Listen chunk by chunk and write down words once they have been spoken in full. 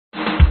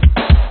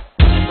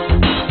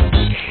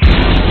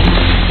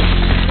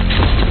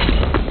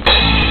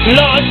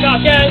Lord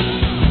Falcon,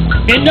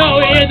 you know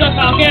he is a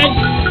Falcon.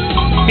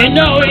 You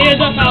know he is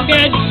a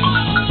Falcon,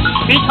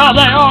 because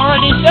I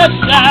already said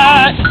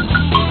that.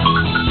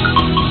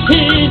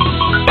 He's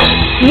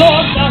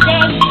Lord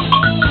Falcon.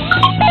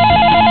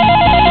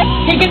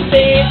 He can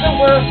save the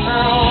world,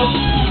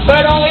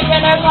 but only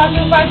 10 o'clock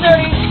to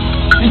 5:30,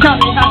 because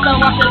he has to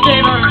watch the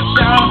Saber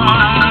show.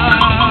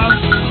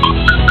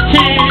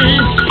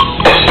 He's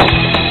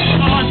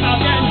Lord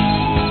Falcon.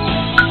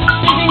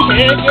 He can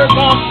kick your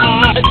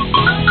butt.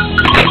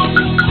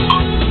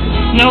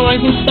 No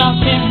one can stop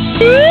him.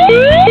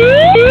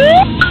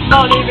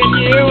 Not even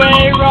you,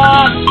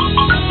 A-Rod.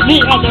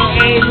 The other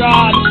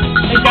A-Rod.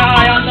 The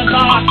guy on the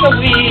box of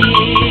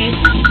weed.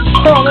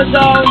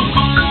 Chromosomes.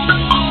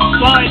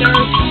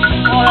 Sliders.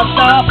 All the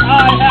stuff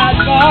I had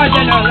for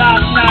dinner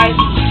last night.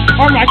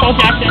 Or Michael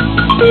Jackson.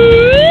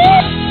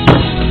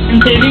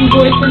 I'm saving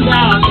boys from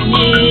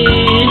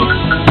balconies.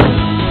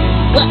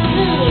 What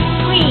food is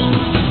free?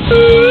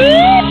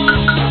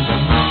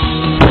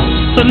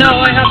 So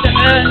now I have to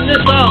end this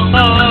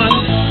song,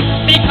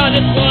 because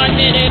it's 1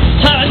 minute,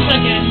 10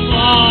 seconds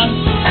long.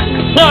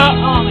 So,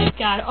 oh my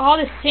god, all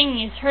this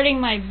singing is hurting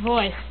my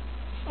voice.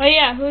 Oh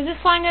yeah, who's this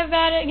song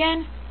about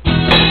again?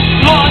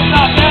 Lord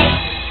Falcon!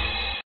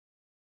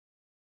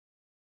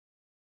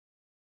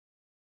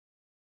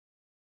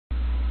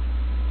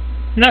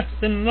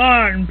 Next in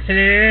line,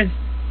 please.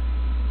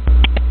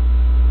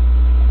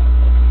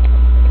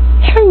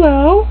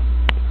 Hello?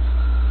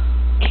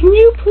 Can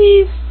you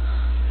please...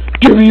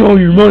 Give me all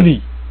your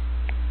money!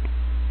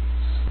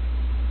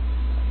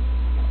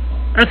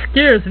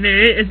 Excuse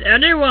me, is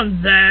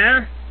anyone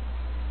there?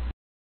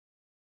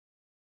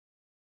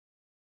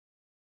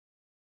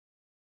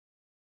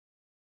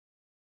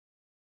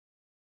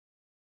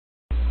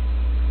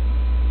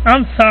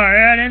 I'm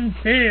sorry, I didn't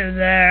see you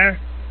there.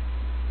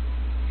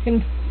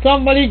 Can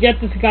somebody get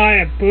this guy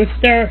a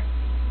booster?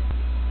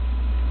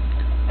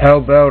 How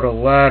about a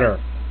ladder?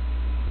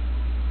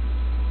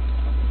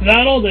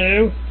 That'll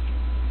do.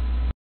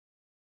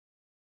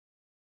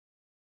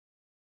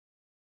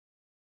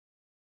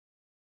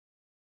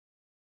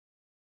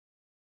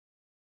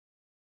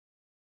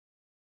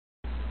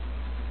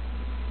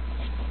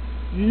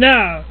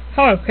 Now,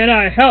 how can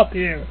I help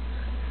you?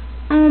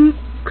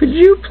 Could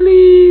you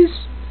please...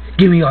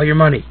 Give me all your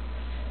money.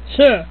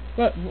 Sure,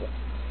 but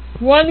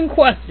one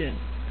question.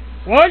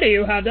 Why do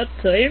you have that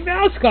silly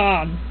mask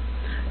on?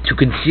 To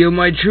conceal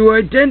my true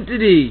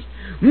identity.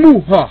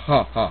 Moo ha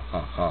ha ha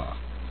ha ha.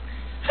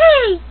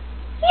 Hey,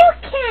 you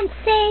can't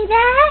say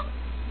that.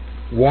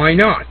 Why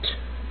not?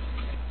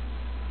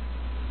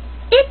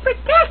 It's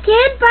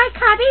protected by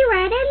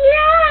copyrighted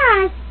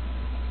laws.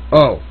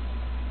 Oh,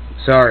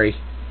 sorry.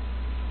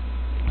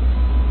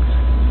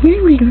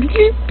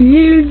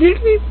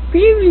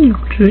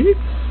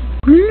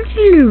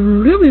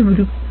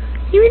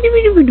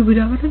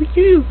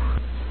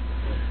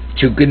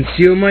 To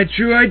conceal my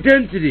true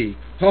identity.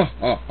 Ha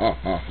ha ha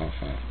ha ha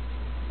ha.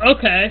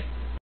 Okay.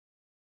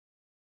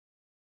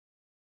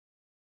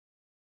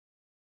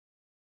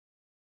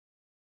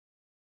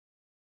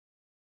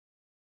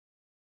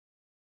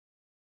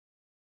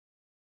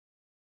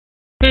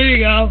 Here you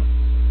go.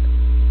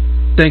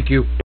 Thank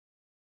you.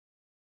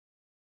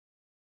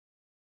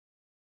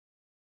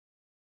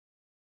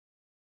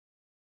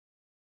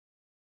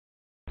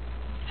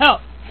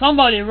 Help!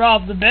 Somebody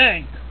robbed the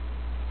bank.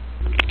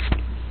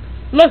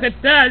 Look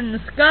at that in the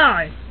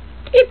sky.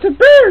 It's a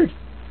bird!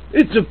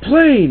 It's a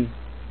plane.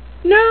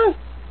 No,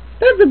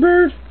 that's a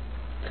bird.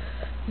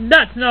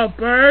 That's no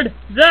bird.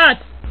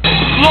 That's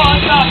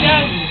Lord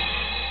Falcon.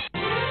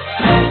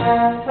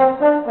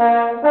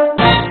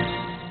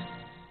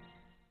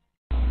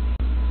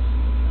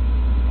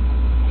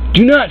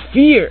 Do not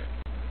fear.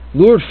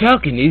 Lord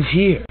Falcon is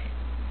here.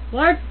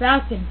 Lord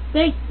Falcon,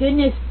 thank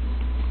goodness.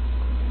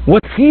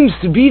 What seems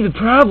to be the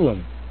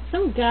problem?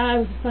 Some guy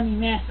with a funny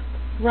mask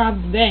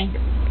robbed the bank.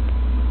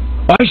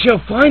 I shall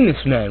find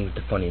this man with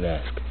the funny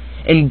mask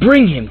and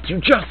bring him to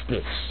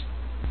justice.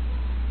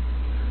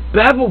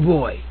 Babble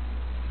Boy,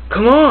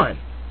 come on.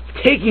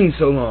 It's taking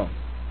so long.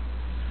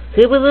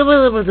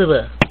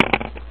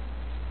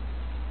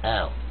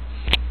 Ow.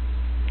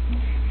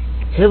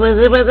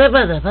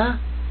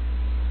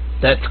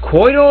 That's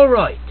quite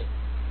alright.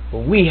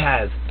 But we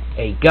have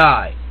a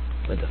guy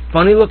with a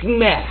funny looking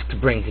mask to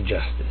bring to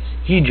justice.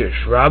 He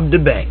just robbed a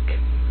bank.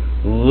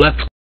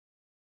 Let's...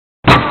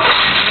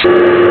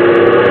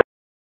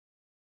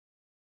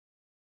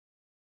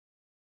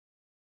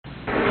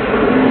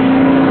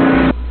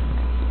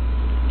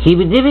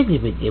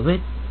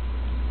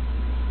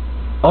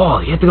 Oh,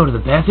 you have to go to the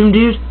bathroom,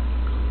 dude?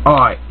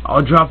 Alright,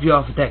 I'll drop you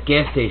off at that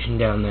gas station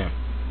down there.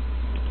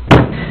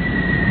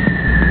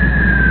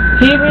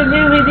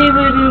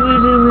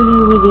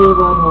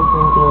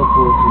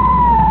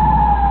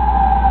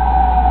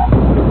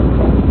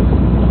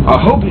 I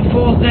hope he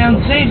falls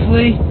down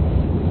safely.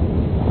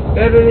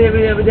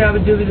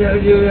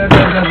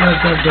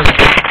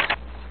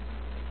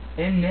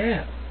 And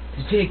now,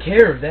 to take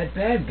care of that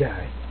bad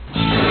guy.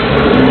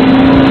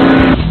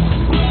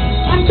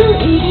 I'm so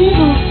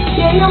evil.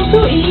 Yay, I'm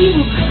so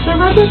evil. The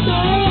rubber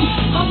thing.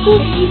 I'm so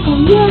evil.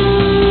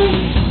 Yay.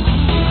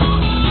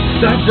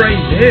 Stop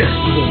right there,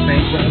 evil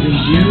bank robbing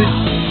dude.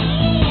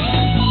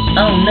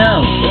 Oh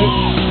no, it's...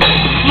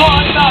 Come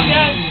on,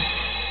 Falcon!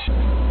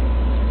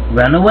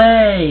 Run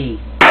away!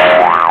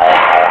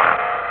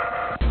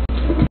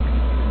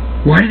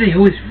 Why do they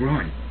always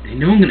run? They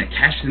know I'm gonna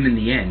catch them in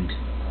the end.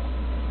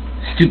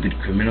 Stupid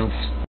criminals.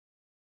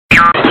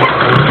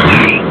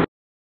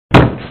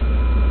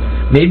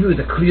 Maybe with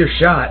a clear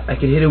shot, I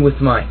could hit him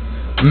with my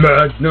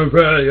Magna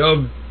Ray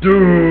of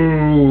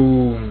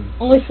Doom.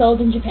 Only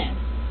sold in Japan.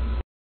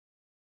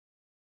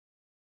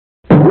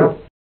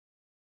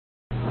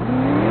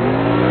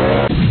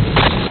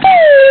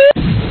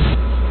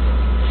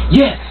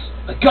 Yes,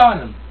 I got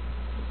him.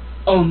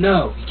 Oh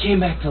no, he came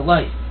back to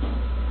life.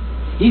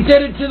 He's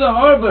headed to the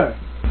harbor.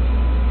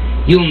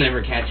 You'll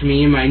never catch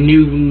me in my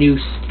new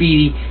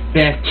speedy,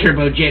 fast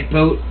turbojet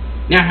boat.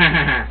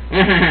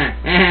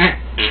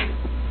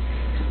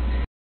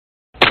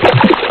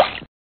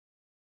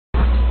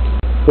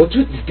 What's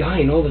with this guy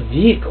and all the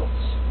vehicles?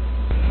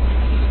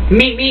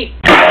 Meet me.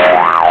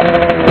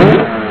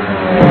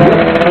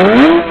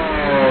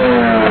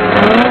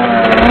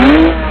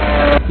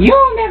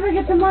 You'll never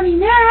get the money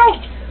now.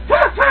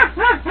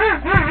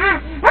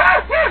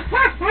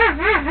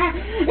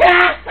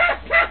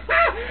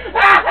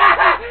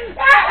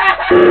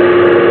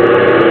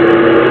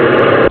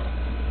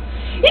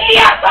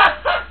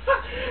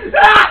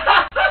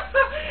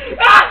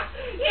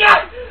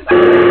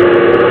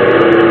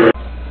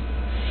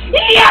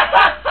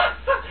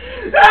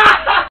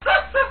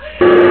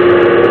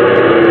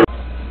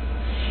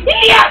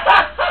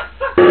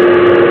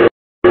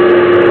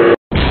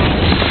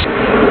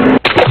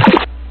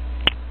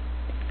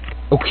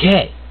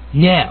 Okay,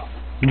 now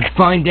we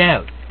find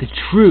out the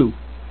true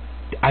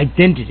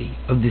identity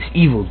of this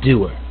evil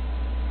doer.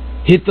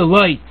 Hit the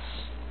lights.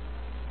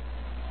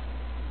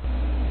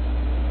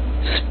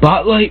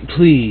 Spotlight,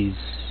 please.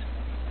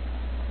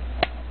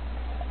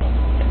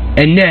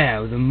 And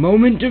now, the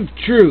moment of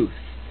truth.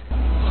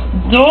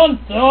 Dun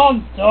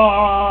dun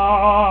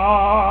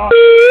dun!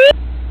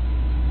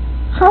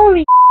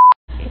 Holy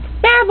it's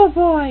Babble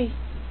Boy.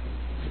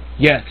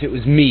 Yes, it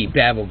was me,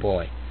 Babble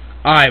Boy.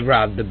 I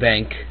robbed the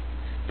bank.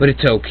 But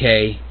it's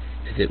okay,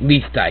 because at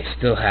least I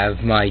still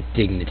have my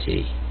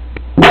dignity.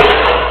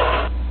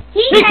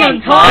 He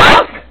can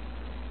talk?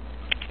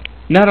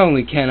 Not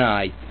only can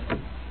I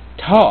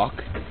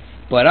talk,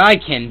 but I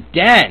can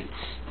dance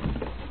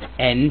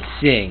and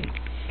sing.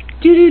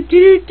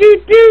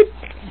 Do-do-do-do-do-do.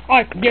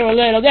 I can do a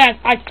little dance.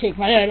 I can take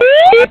my little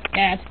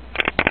dance.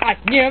 I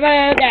can do a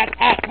little dance.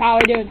 That's how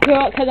I do it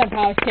cool, because I'm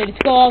probably staying in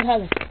school,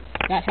 because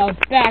that's how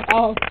it's back.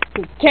 Oh,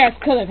 who cares,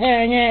 because I'm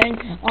hanging,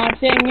 I'm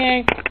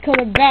singing, because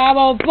I'm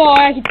Babble Boy,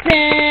 I can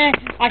sing.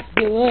 I can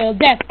do a little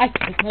dance. I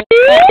can take my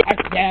little dance. I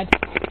can dance.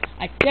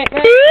 I can take my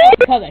little dance,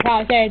 because that's how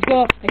I stay in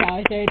school. That's how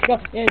I stay in school.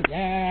 Is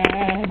dance.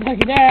 I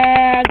can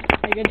dance.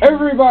 I can dance.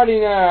 Everybody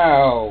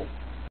now!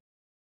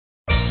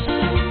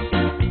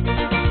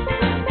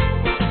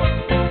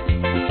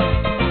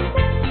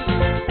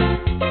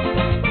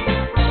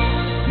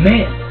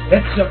 Man,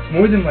 that sucked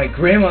more than my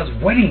grandma's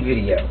wedding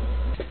video.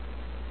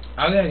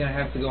 I'm gonna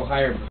have to go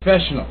hire a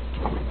professional.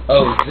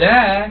 Oh,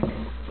 Zach!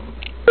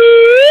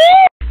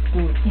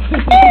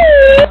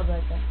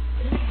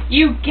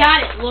 You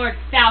got it, Lord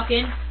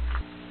Falcon.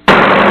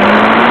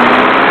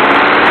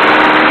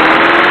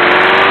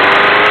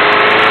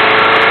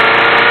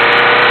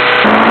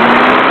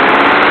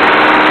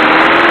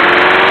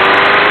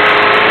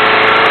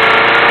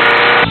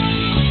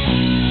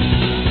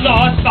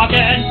 Lord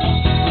Falcon.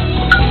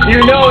 You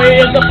know he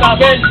is the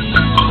Falcon.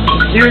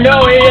 You know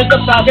he is the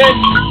Falcon.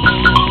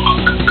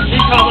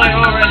 Because I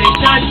already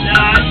said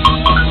that.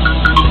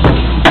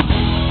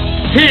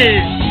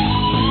 He's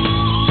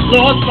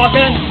Lord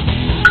Falcon.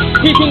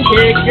 He can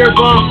kick your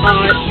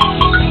butt.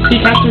 He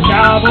captured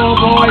Babble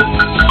Boy,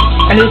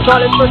 and he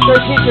thought his first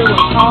grade teacher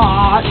was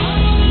hot.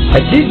 I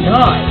did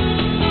not.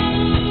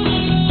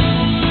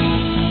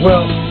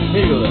 Well,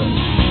 maybe a little.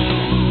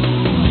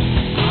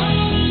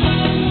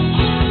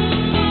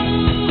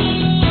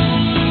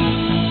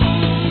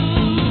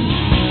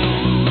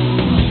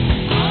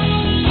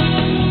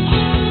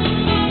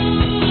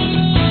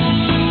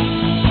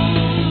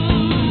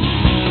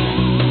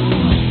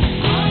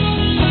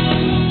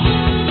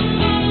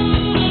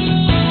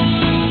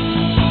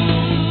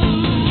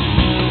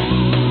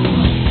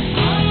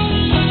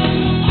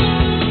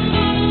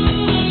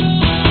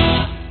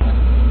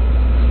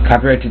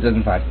 Copyright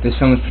 2005. This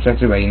film is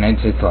protected by United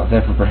States law,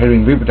 therefore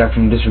prohibiting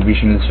reproduction and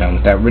distribution of this film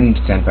without written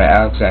consent by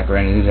Alex Zach or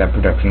any of his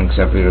production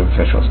executive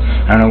officials.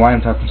 I don't know why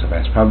I'm talking so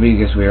fast. Probably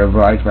because we are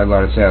obliged by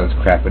law to say all this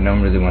crap, but no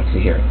one really wants to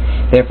hear it.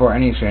 Therefore,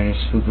 any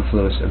extraneous,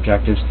 superfluous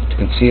objectives to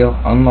conceal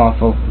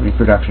unlawful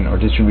reproduction or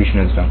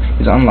distribution of this film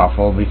is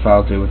unlawful and will be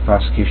followed through with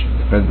prosecution to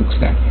the further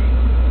extent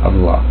of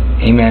the law.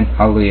 Amen.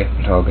 Hallelujah.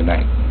 Until good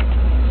night.